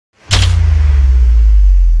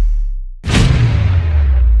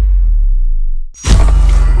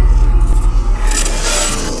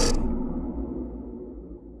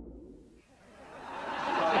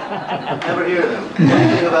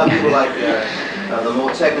the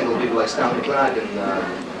more technical people like Stanley Clark and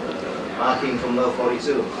Marking from Low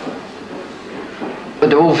 42. But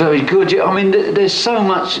they're all very good. I mean, there's so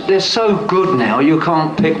much. They're so good now. You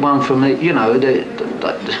can't pick one from the. You know,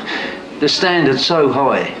 the standard's so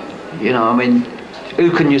high. You know, I mean,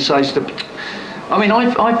 who can you say? I mean,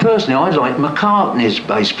 I personally, I like McCartney's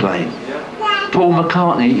bass playing. Paul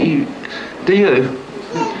McCartney. Do you?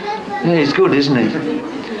 Yeah, he's good, isn't he?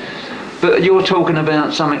 But you're talking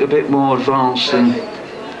about something a bit more advanced than.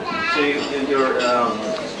 So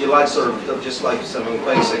you like sort of just like something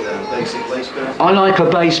basic then, basic bass player? I like a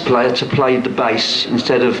bass player to play the bass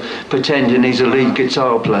instead of pretending he's a lead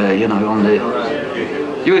guitar player, you know, on the.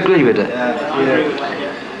 Right. You agree with it? Yeah.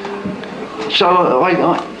 So I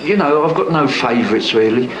you know, I've got no favourites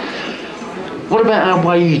really. What about our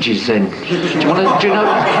wages then? Do you want to? Do you know?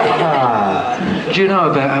 Do you know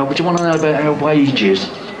about our? Do you want to know about our wages?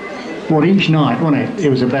 Well, each night, wasn't it? It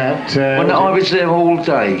was about. Well, I was there all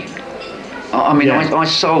day. I mean, yeah. I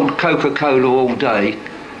sold Coca-Cola all day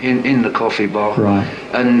in the coffee bar. Right.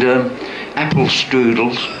 And apple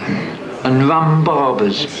strudels and rum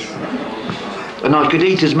barbers. And I could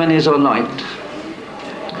eat as many as I liked.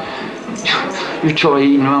 You try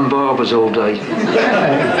eating rum barbers all day.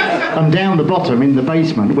 And down the bottom in the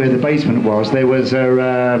basement, where the basement was, there was a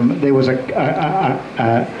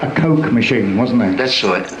Coke machine, wasn't there? That's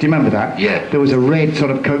right. Do you remember that? Yeah. There was a red sort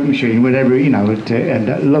of Coke machine, whatever, you know, and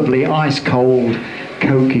a lovely ice cold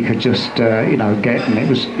Coke you could just you know, get, and it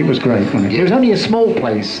was great, wasn't it? Yeah. It was only a small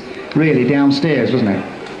place, really, downstairs, wasn't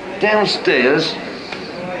it? Downstairs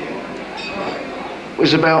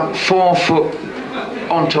was about 4 foot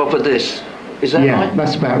on top of this. Is that right? Yeah,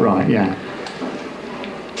 that's about right, yeah.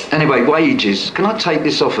 Anyway, wages. Can I take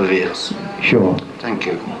this off of here? Sure. Thank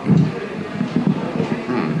you.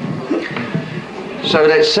 So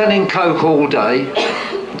they're selling Coke all day,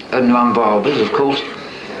 and rum barbers, of course.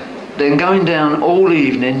 Then going down all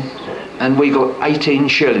evening, and we got 18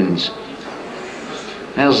 shillings.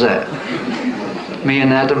 How's that? Me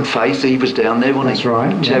and Adam Faith, he was down there, wasn't he? That's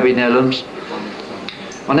right. Terry Nellums.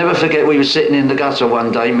 I'll never forget, we were sitting in the gutter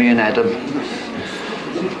one day, me and Adam,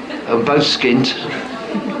 and both skint.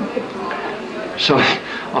 So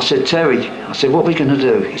I said, Terry, I said, what are we going to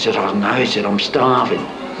do? He said, I don't know. He said, I'm starving.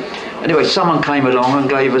 Anyway, someone came along and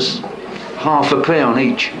gave us £half a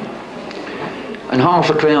each. And £half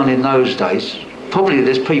a in those days, probably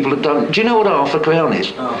there's people that don't. Do you know what £half a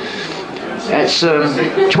is? Oh. It's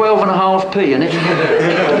 12.5p, isn't it?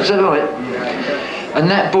 Is that right? And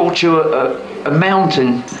that bought you a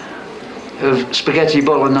mountain of spaghetti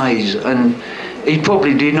bolognese, and he'd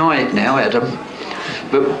probably deny it now, Adam,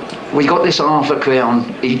 but we got this £half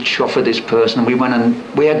a each off of this person, and we went and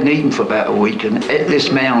we hadn't eaten for about a week and ate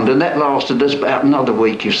this mound, and that lasted us about another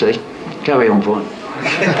week, you see. Carry on, boy.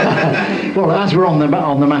 Well, as we're on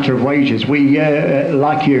the matter of wages, we,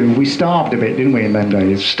 like you, we starved a bit, didn't we, in them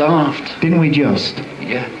days? Starved. Didn't we just?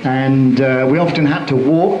 Yeah. And we often had to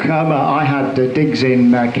walk. I had digs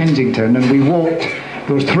in Kensington, and we walked.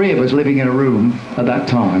 There was 3 of us living in a room at that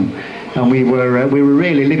time, and we were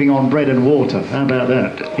really living on bread and water. How about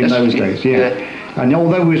that in those days? Yeah. And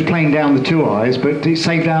although we was playing down the 2 eyes, but it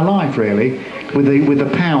saved our life really with the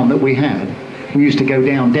pound that we had. We used to go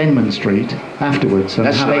down Denman Street afterwards and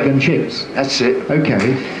have egg and chips. That's it.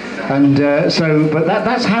 Okay. And but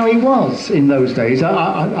that's how he was in those days.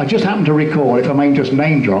 I just happen to recall, if I may just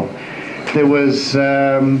name drop, there was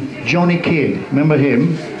Johnny Kidd. Remember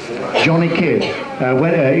him? Johnny Kidd.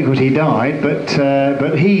 Because he died, but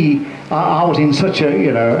I was in such a,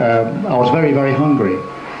 you know, I was very, very hungry.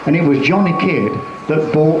 And it was Johnny Kidd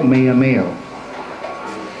that bought me a meal.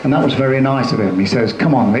 And that was very nice of him. He says,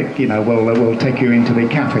 "Come on, Mick, you know, we'll take you into the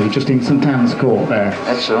cafe just in St Anne's Court there."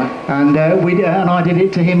 That's right. And and I did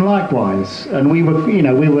it to him likewise. And we were, you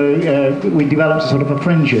know, we developed a sort of a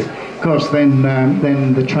friendship. Of course, then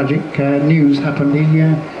the tragic news happened. He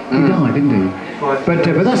died, didn't he? But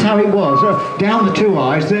that's how it was. Down the 2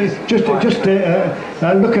 eyes. Just look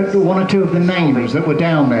at 1 or 2 of the names that were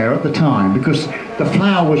down there at the time, because the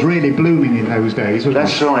flower was really blooming in those days.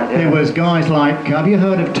 That's right. Yeah. There was guys like. Have you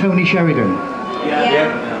heard of Tony Sheridan?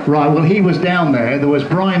 Yeah. Right. Well, he was down there. There was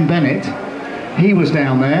Brian Bennett. He was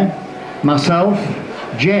down there. Myself,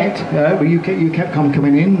 Jet. You kept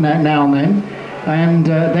coming in now and then. And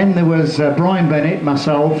then there was Brian Bennett,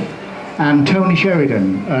 myself, and Tony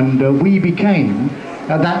Sheridan, and we became,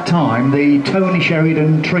 at that time, the Tony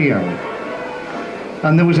Sheridan Trio.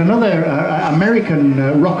 And there was another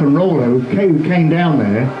American rock and roller who came down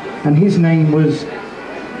there, and his name was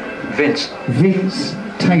Vince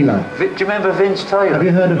Taylor. Do you remember Vince Taylor? Have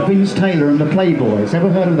you heard of Vince Taylor and the Playboys? Ever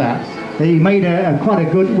heard of that? He made quite a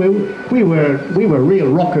good. We were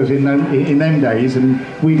real rockers in them days, and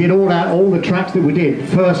we did all the tracks that we did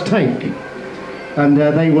first take, and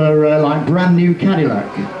they were like Brand New Cadillac,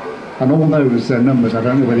 and all those numbers. I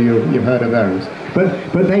don't know whether you've heard of those,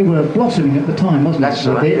 but they were blossoming at the time, wasn't That's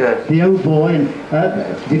it? right, yeah. The Old Boy and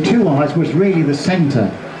the Two Eyes was really the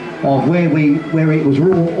centre of where it was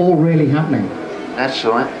all really happening. That's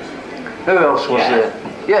right. Who else was there?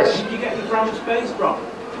 Yes. Did you get your drum space from?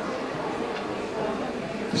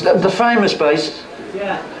 The famous bass.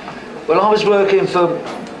 Yeah. Well, I was working for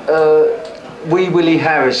Wee Willie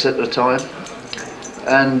Harris at the time,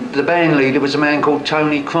 and the band leader was a man called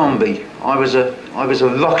Tony Crombie. I was a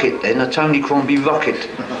rocket then, a Tony Crombie rocket.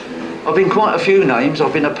 I've been quite a few names.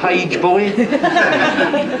 I've been a page boy,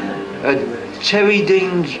 a Terry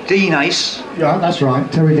Dean Ace. Yeah, that's right.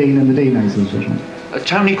 Terry Dean and the Dean Aces. A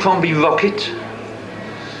Tony Crombie rocket,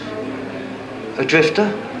 a drifter,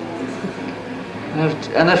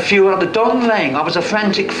 and a few other. Don Lang. I was a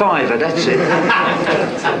frantic fiver. That's it.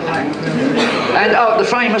 And the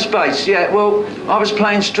famous bass. Yeah. Well, I was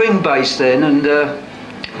playing string bass then, and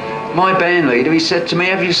my band leader, he said to me,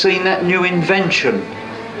 "Have you seen that new invention?"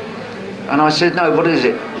 And I said, "No. What is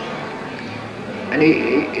it?" And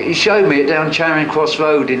he showed me it down Charing Cross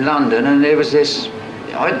Road in London, and there was this.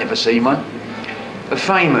 I'd never seen one. A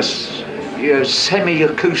famous,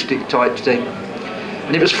 semi-acoustic type thing,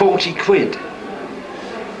 and it was 40 quid.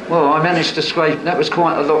 Well, I managed to scrape. That was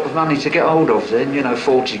quite a lot of money to get hold of then,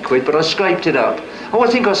 40 quid. But I scraped it up. Oh, I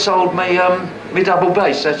think I sold me double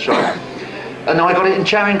bass. That's right. And I got it in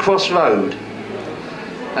Charing Cross Road.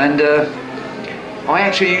 And I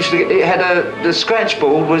actually used to. It had the scratch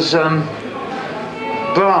board was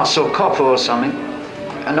brass or copper or something.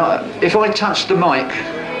 And if I touched the mic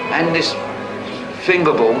and this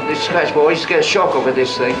fingerboard, this scratch board, I used to get a shock over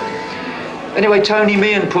this thing. Anyway, Tony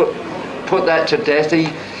Meehan put that to death.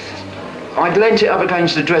 I'd leant it up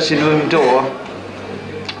against the dressing room door,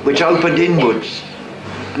 which opened inwards,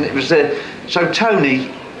 and it was there. So Tony,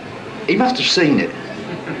 he must have seen it.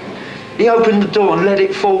 He opened the door and let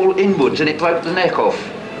it fall inwards, and it broke the neck off.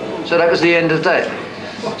 So that was the end of that.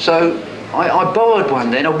 So I borrowed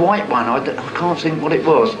one then, a white one. I can't think what it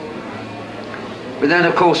was. But then,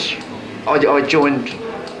 of course, I joined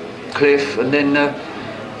Cliff, and then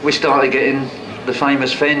we started getting the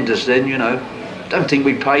famous Fenders then, Don't think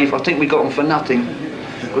we paid, I think we got them for nothing,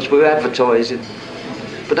 because we were advertising.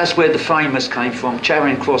 But that's where the famous came from,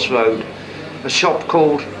 Charing Cross Road. A shop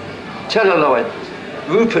called, tell a lie,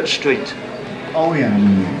 Rupert Street. Oh yeah.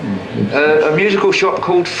 A musical shop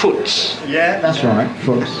called Foots. Yeah, that's right,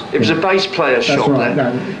 Foots. It was a bass player shop right,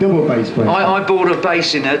 there. No, double bass player. I bought a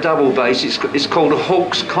bass in there, double bass. It's called a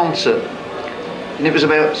Hawk's Concert. And it was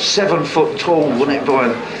about 7 foot tall, wasn't it,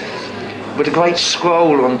 Brian? With a great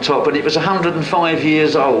scroll on top, and it was 105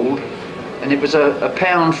 years old, and it was a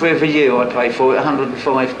pound for every year I paid for it,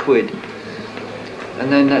 105 quid. And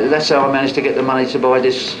then that's how I managed to get the money to buy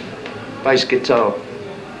this bass guitar.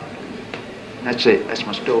 That's it, that's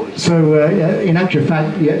my story. So, in actual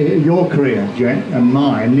fact, your career, Jet, and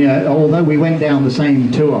mine, although we went down the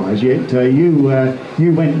same Two Eyes, yet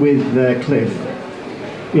you went with Cliff,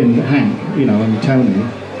 in Hank, and Tony.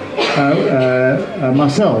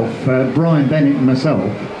 Myself, Brian Bennett and myself,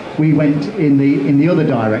 we went in the other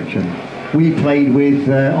direction. We played with,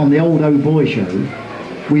 on the old Old Boy show,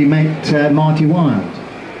 we met Marty Wilde.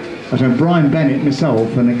 So Brian Bennett,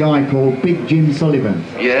 myself, and a guy called Big Jim Sullivan.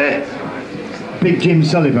 Yeah. Big Jim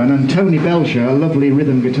Sullivan and Tony Belcher, a lovely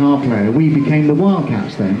rhythm guitar player. We became the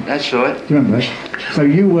Wildcats then. That's right. Do you remember? So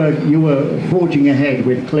you were forging ahead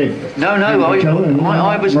with Cliff. No,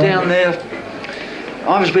 I was down there.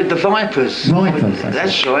 I was with the Vipers. Vipers.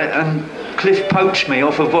 That's right. And Cliff poached me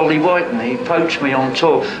off of Wally Whiten. He poached me on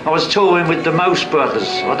tour. I was touring with the Most Brothers.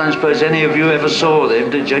 I don't suppose any of you ever saw them,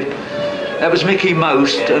 did you? That was Mickey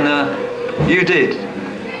Most, and you did.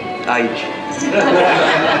 Age.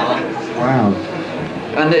 Wow.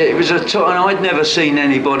 And it was and I'd never seen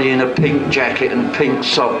anybody in a pink jacket and pink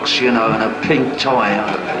socks, and a pink tie.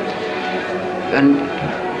 And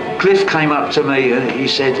Cliff came up to me and he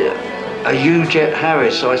said, "Are you Jet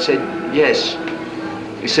Harris?" I said, "Yes."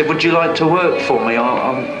 He said, "Would you like to work for me?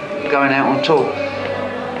 I'm going out on tour."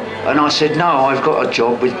 And I said, "No, I've got a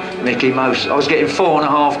job with Mickey Most." I was getting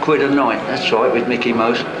 4.5 quid a night, that's right, with Mickey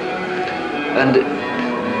Most. And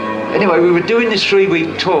anyway, we were doing this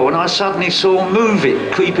 3-week tour, and I suddenly saw Move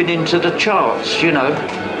It creeping into the charts,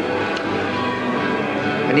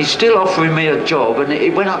 And he's still offering me a job, and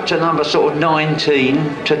it went up to number sort of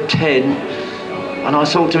 19 to 10. And I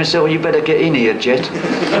thought to myself, well, you better get in here, Jet.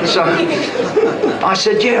 So I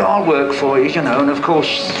said, "Yeah, I'll work for you, And of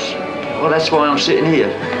course, Well, that's why I'm sitting here.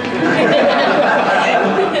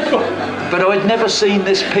 But I'd never seen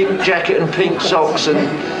this pink jacket and pink socks and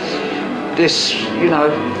this, you know.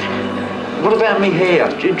 What about me hair?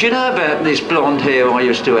 Do you know about this blonde hair I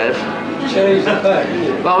used to have?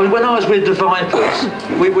 Well, when I was with the Vipers,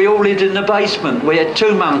 we all lived in the basement. We had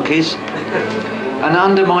 2 monkeys, and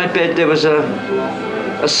under my bed there was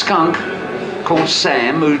a skunk called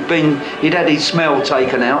Sam he'd had his smell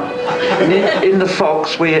taken out. And in the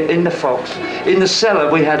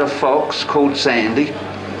cellar we had a fox called Sandy.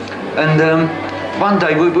 And one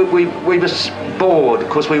day we were bored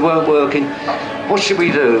because we weren't working. What should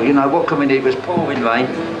we do? You know, what can we do? It was pouring rain.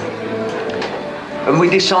 And we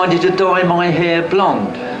decided to dye my hair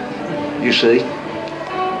blonde, you see.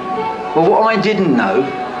 Well, what I didn't know,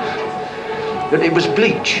 that it was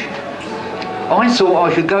bleach. I thought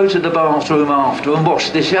I could go to the bathroom after and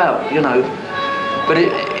wash this out, you know. But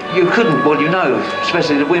you couldn't, well, you know,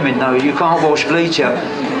 especially the women know, you can't wash bleach out.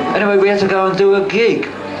 Anyway, we had to go and do a gig.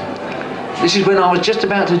 This is when I was just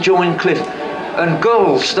about to join Cliff, and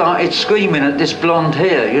girls started screaming at this blonde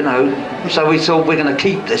hair, you know, so we thought we're going to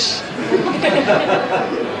keep this.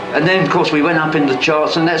 And then, of course, we went up in the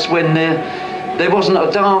charts, and that's when there wasn't a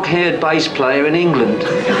dark-haired bass player in England.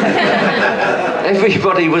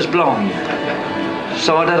 Everybody was blonde.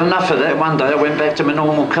 So I'd had enough of that. One day I went back to my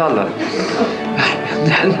normal colour.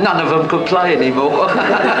 None of them could play anymore.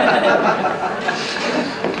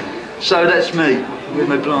 So that's me, with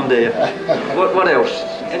my blonde hair. What else?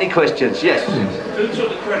 Any questions? Yes? Who took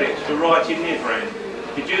the credit for writing Nivran?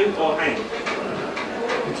 Did you or Hank?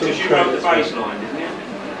 Because you wrote the bass line, didn't you?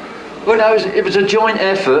 Well, no, it was a joint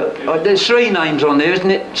effort. There's 3 names on there, isn't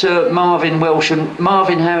it? Marvin Welsh and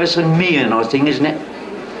Marvin Harris and Meehan, I think, isn't it?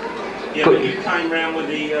 Yeah, but you came round with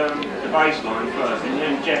the bass line first, and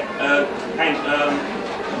then Hank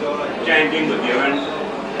jammed in with you,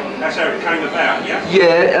 and that's how it came about, yeah?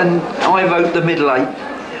 Yeah, and I wrote the middle 8.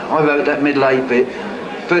 I wrote that middle 8 bit.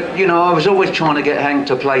 But, you know, I was always trying to get Hank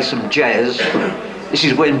to play some jazz. This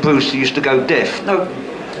is when Bruce used to go deaf. No.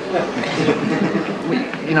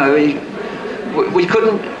 You know, we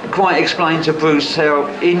couldn't quite explain to Bruce how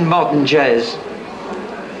in modern jazz,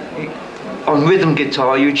 on rhythm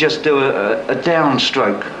guitar, you just do a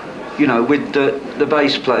downstroke, you know, with the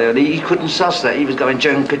bass player. And he couldn't suss that. He was going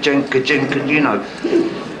junka, junka, junka, you know.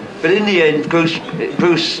 But in the end,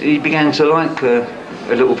 Bruce he began to like a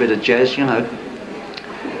little bit of jazz, you know.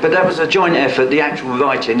 But that was a joint effort, the actual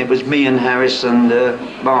writing. It was me and Harris and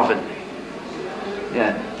Marvin.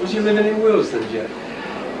 Yeah. Was you living in Willesden, Jeff?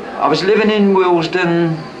 I was living in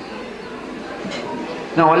Willesden.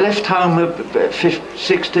 No, I left home at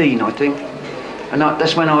 16, I think. And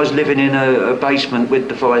that's when I was living in a basement with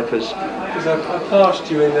the Vipers. Because I passed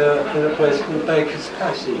you in a place called Baker's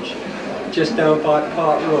Passage, just down by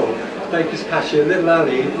Park Road. Baker's Passage, a little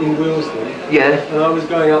alley in Willesden. Yeah. And I was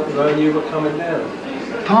going up the road and you were coming down.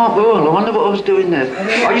 Park Royal, I wonder what I was doing there.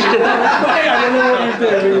 I used to. I don't know what you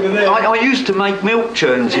did when you were there. I used to make milk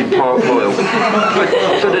churns in Park Royal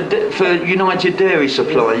for United Dairy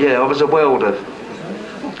Supply. Yeah, I was a welder.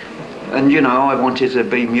 And you know, I wanted to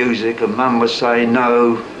be music, and Mum was saying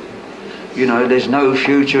no. You know, there's no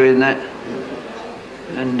future in that.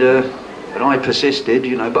 And but I persisted.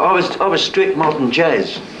 You know, but I was strict modern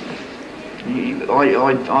jazz.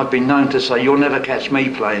 I've been known to say, you'll never catch me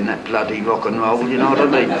playing that bloody rock and roll, you know what I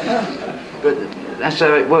mean? But that's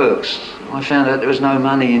how it works. I found out there was no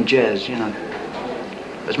money in jazz, you know.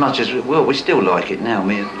 As much as, well, we still like it now,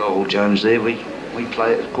 me and Laurel Jones there, we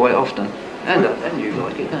play it quite often. And you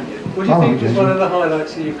like it, don't you? What do you think was one of the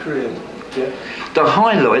highlights of your career? Yeah. The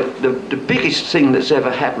highlight, the biggest thing that's ever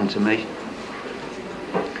happened to me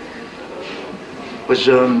was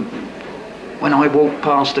when I walked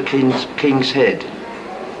past the King's Head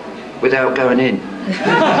without going in.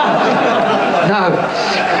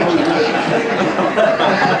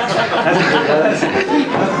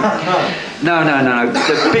 No. No.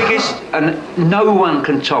 The biggest, and no one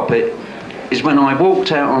can top it, is when I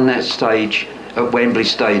walked out on that stage at Wembley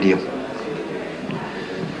Stadium.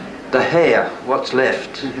 The hair, what's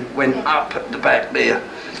left, went up at the back there.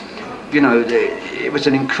 You know, it was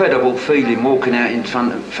an incredible feeling walking out in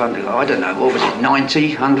front of, I don't know, what was it, 90,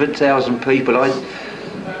 100,000 people.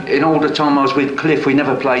 In all the time I was with Cliff, we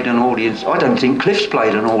never played an audience. I don't think Cliff's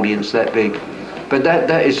played an audience that big. But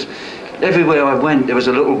that is, everywhere I went, there was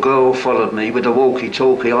a little girl followed me with a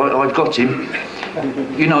walkie-talkie. I've got him.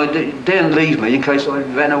 You know, they didn't leave me in case I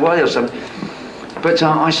ran away or something. But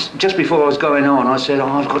just before I was going on, I said,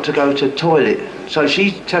 I've got to go to the toilet. So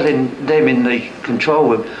she's telling them in the control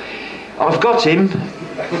room, I've got him,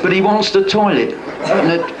 but he wants the toilet.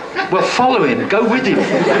 And Well, follow him, go with him.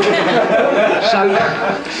 So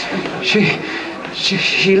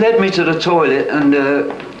she led me to the toilet and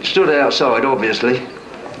stood outside, obviously,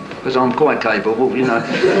 because I'm quite capable, you know.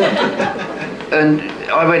 And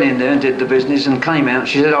I went in there and did the business and came out.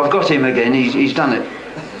 She said, I've got him again, he's done it.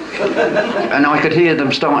 And I could hear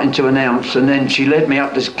them starting to announce, and then she led me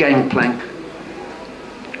up this gangplank.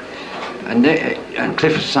 And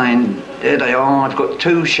Cliff was saying, there they are, I've got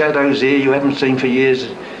two shadows here you haven't seen for years.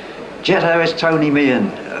 Jet Harris, Tony Meehan.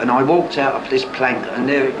 And I walked out up this plank, and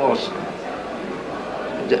there it was.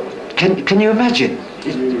 Can you imagine?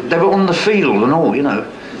 They were on the field and all, you know.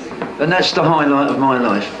 And that's the highlight of my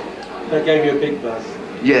life. That gave you a big buzz.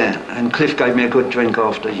 Yeah, and Cliff gave me a good drink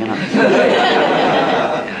after, you know.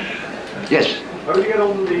 Yes? How did you get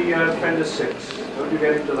on the Fender 6? How did you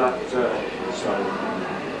get into that style?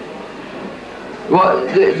 Well,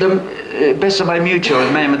 the Best of My Mutual,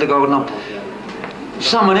 Man with the Golden Arm.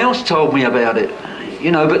 Someone else told me about it, you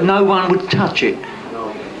know, but no one would touch it. No,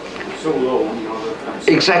 it's so low, you know.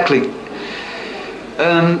 Exactly.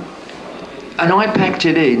 And I packed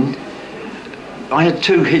it in. I had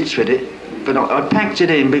 2 hits with it, but I packed it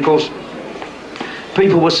in because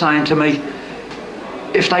people were saying to me,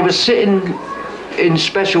 if they were sitting in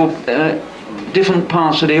special different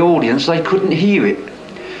parts of the audience, they couldn't hear it.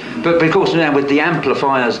 But because now with the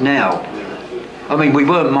amplifiers now, I mean, we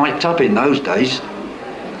weren't mic'd up in those days.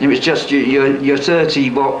 It was just your 30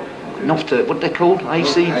 watt, not 30, what they called?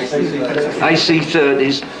 AC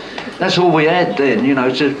 30s. That's all we had then, you know,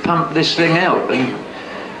 to pump this thing out.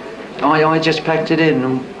 And I just packed it in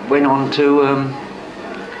and went on to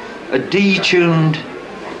a detuned.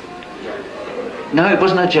 No, it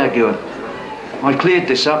wasn't a Jaguar. I cleared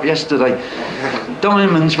this up yesterday.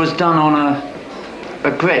 Diamonds was done on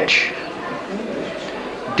a Gretsch,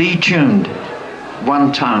 detuned,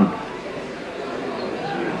 1 tone.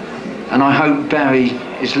 And I hope Barry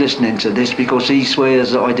is listening to this because he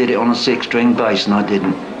swears that I did it on a 6-string bass and I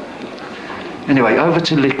didn't. Anyway, over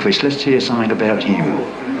to Licorice. Let's hear something about him.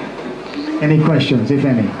 Any questions, if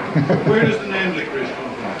any? Where does the name Licorice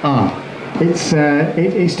come from?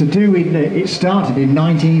 It's to do with, it started in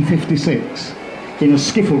 1956 in a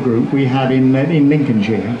skiffle group we had in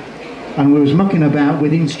Lincolnshire, and we was mucking about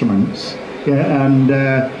with instruments, and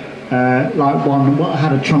like one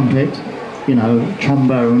had a trumpet, you know,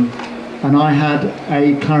 trombone, and I had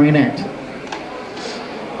a clarinet,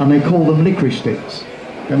 and they call them licorice sticks,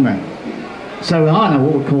 don't they? So I know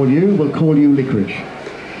what we'll call you Licorice,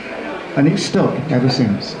 and it's stuck ever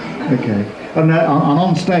since. Okay. And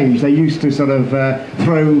on stage they used to sort of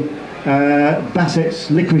throw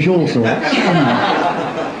Bassett's licorice all sorts, you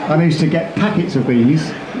know. I used to get packets of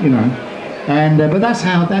these, you know, and but that's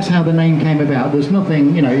how the name came about. There's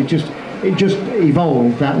nothing, you know, it just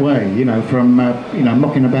evolved that way, you know, from you know,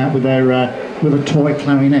 mucking about with a toy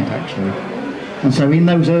clarinet actually. And so in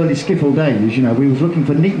those early skiffle days, you know, we was looking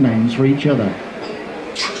for nicknames for each other.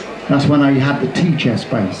 That's when I had the tea-chest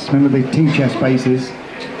bass. Remember the tea-chest basses?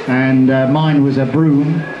 And mine was a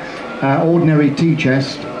broom, ordinary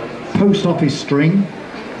tea-chest, post office string,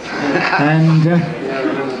 and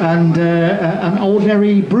an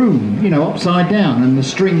ordinary broom, you know, upside down, and the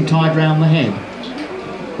string tied round the head.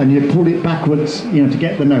 And you pulled it backwards, you know, to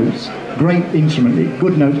get the notes. Great instrument,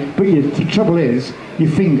 good notes. But the trouble is, your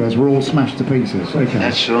fingers were all smashed to pieces. Okay.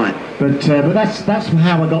 That's right. But that's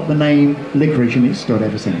how I got the name Licorice, and it's stood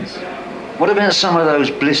ever since. What about some of those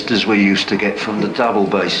blisters we used to get from the double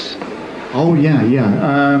bass? Oh yeah,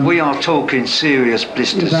 yeah. We are talking serious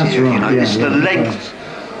blisters that's here. right, You know, yeah, it's the length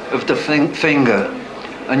of the finger,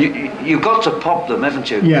 and you've got to pop them, haven't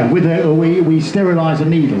you? Yeah, with we sterilise a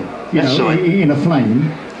needle, you That's know, right. in a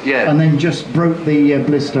flame. Yeah. And then just broke the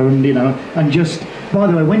blister, and you know, and just. By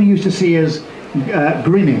the way, when you used to see us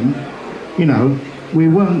grinning, you know, we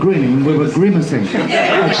weren't grinning, we were grimacing.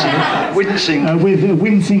 Wincing.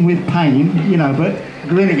 Wincing with pain, you know, but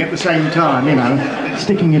grinning at the same time, you know,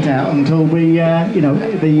 sticking it out until we, you know,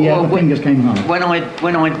 the fingers came home. When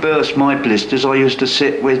I'd burst my blisters, I used to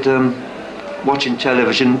sit with watching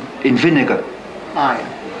television in vinegar. Aye.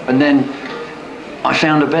 And then I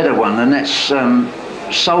found a better one, and that's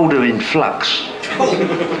solder in flux.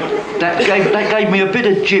 That gave me a bit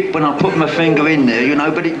of jip when I put my finger in there, you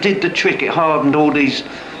know, but it did the trick. It hardened all these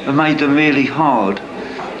and made them really hard.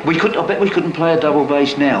 I bet we couldn't play a double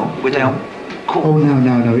bass now without. Oh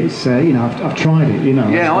no! It's you know, I've tried it, you know.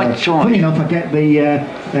 Yeah, I tried. Funny enough, I get the.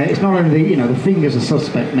 It's not only the, you know, the fingers are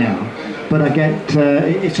suspect now, but I get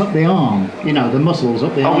it's up the arm. You know, the muscles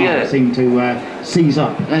up the arm seem to seize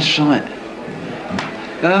up. That's right.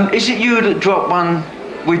 Is it you that dropped one?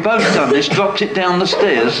 We both done this. Dropped it down the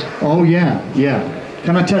stairs. Oh yeah.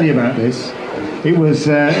 Can I tell you about this? It was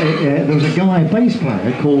there was a guy, a bass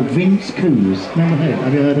player called Vince Coos. Remember him?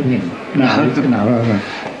 Have you heard of him? No.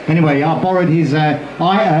 Anyway, I borrowed his.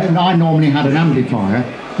 I normally had an amplifier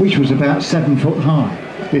which was about 7 foot high.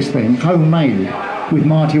 This thing, homemade, with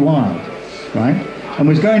Marty Wilde, right? And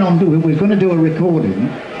was going on. We was going to do a recording,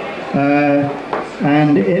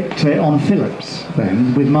 and it on Philips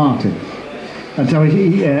then with Martin. And so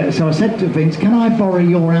so I said to Vince, "Can I borrow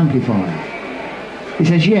your amplifier?" He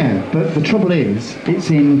says, "Yeah, but the trouble is, it's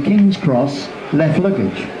in King's Cross, left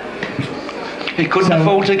luggage." He couldn't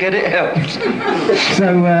afford to get it out.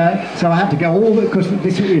 So I had to go all the, because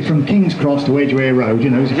this is from King's Cross to Edgware Road, you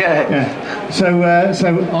know. Yeah. So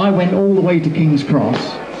I went all the way to King's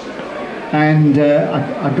Cross, and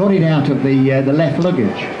I got it out of the left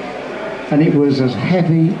luggage, and it was as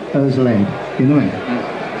heavy as lead, you know.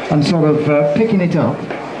 And sort of picking it up,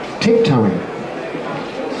 tiptoeing.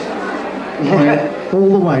 All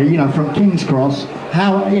the way, you know, from King's Cross,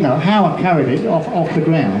 how I carried it off the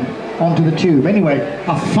ground onto the tube. Anyway,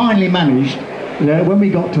 I finally managed, when we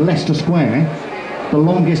got to Leicester Square, the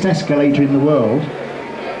longest escalator in the world,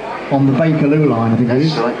 on the Bakerloo line, I think it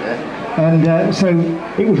is. Right, yeah. And so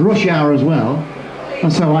it was rush hour as well, and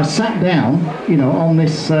so I sat down, you know, on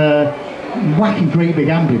this wacky great big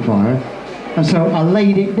amplifier, and so I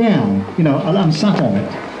laid it down, you know, and sat on it,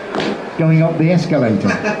 going up the escalator.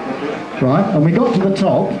 Right, and we got to the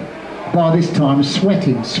top, by this time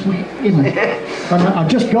sweating, you know. And I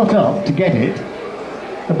just got up to get it,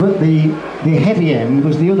 but the heavy end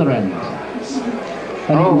was the other end.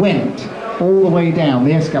 And it went all the way down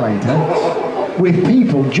the escalator with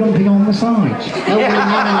people jumping on the sides.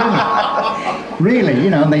 Really,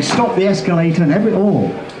 you know, and they stopped the escalator and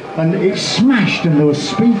and it smashed, and there were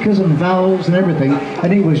speakers and valves and everything,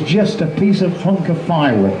 and it was just a piece of hunk of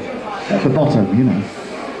firewood at the bottom, you know.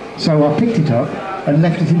 So I picked it up and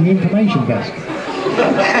left it in the information desk.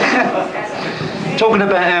 Talking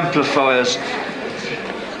about amplifiers,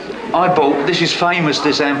 I bought, this is famous,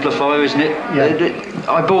 this amplifier, isn't it? Yeah.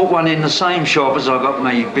 I bought one in the same shop as I got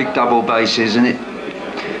my big double basses, and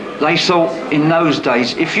they thought in those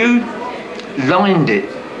days, if you lined it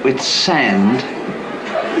with sand,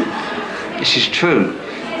 this is true,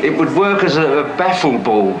 it would work as a baffle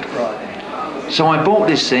board. Right. So I bought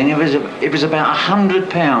this thing, it was about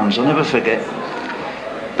 £100, I'll never forget.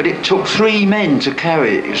 But it took 3 men to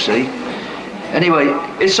carry it, you see. Anyway,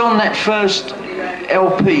 it's on that first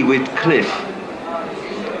LP with Cliff.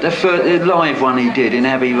 The live one he did in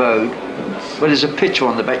Abbey Road. Well, there's a picture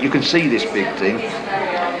on the back, you can see this big thing.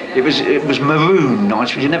 It was maroon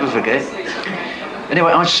nice, which you never forget.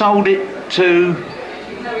 Anyway, I sold it to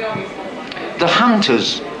the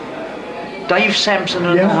Hunters. Dave Sampson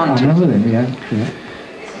and the Hunters. I remember them, yeah.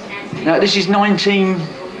 Now this is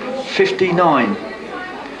 1959.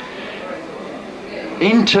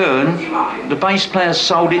 In turn, the bass player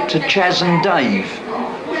sold it to Chaz and Dave,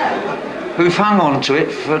 who've hung on to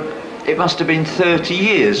it for, it must have been 30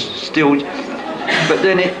 years still. But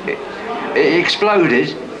then it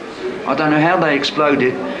exploded. I don't know how they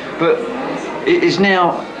exploded, but it is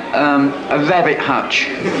now a rabbit hutch.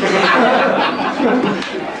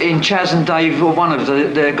 In Chaz and Dave, or one of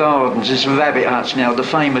their gardens, is a rabbit hutch now. The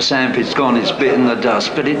famous amp is gone, it's bitten the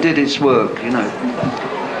dust, but it did its work, you know.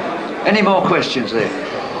 Any more questions there?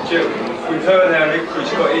 Jill, we've heard how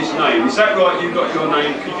Licorice got his name. Is that right, you got your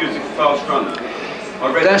name because you was a fast runner?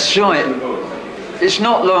 I read That's right. It's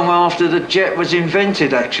not long after the jet was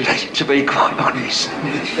invented, actually, to be quite honest.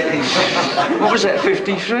 What was that,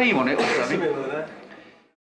 53, wasn't it, or something?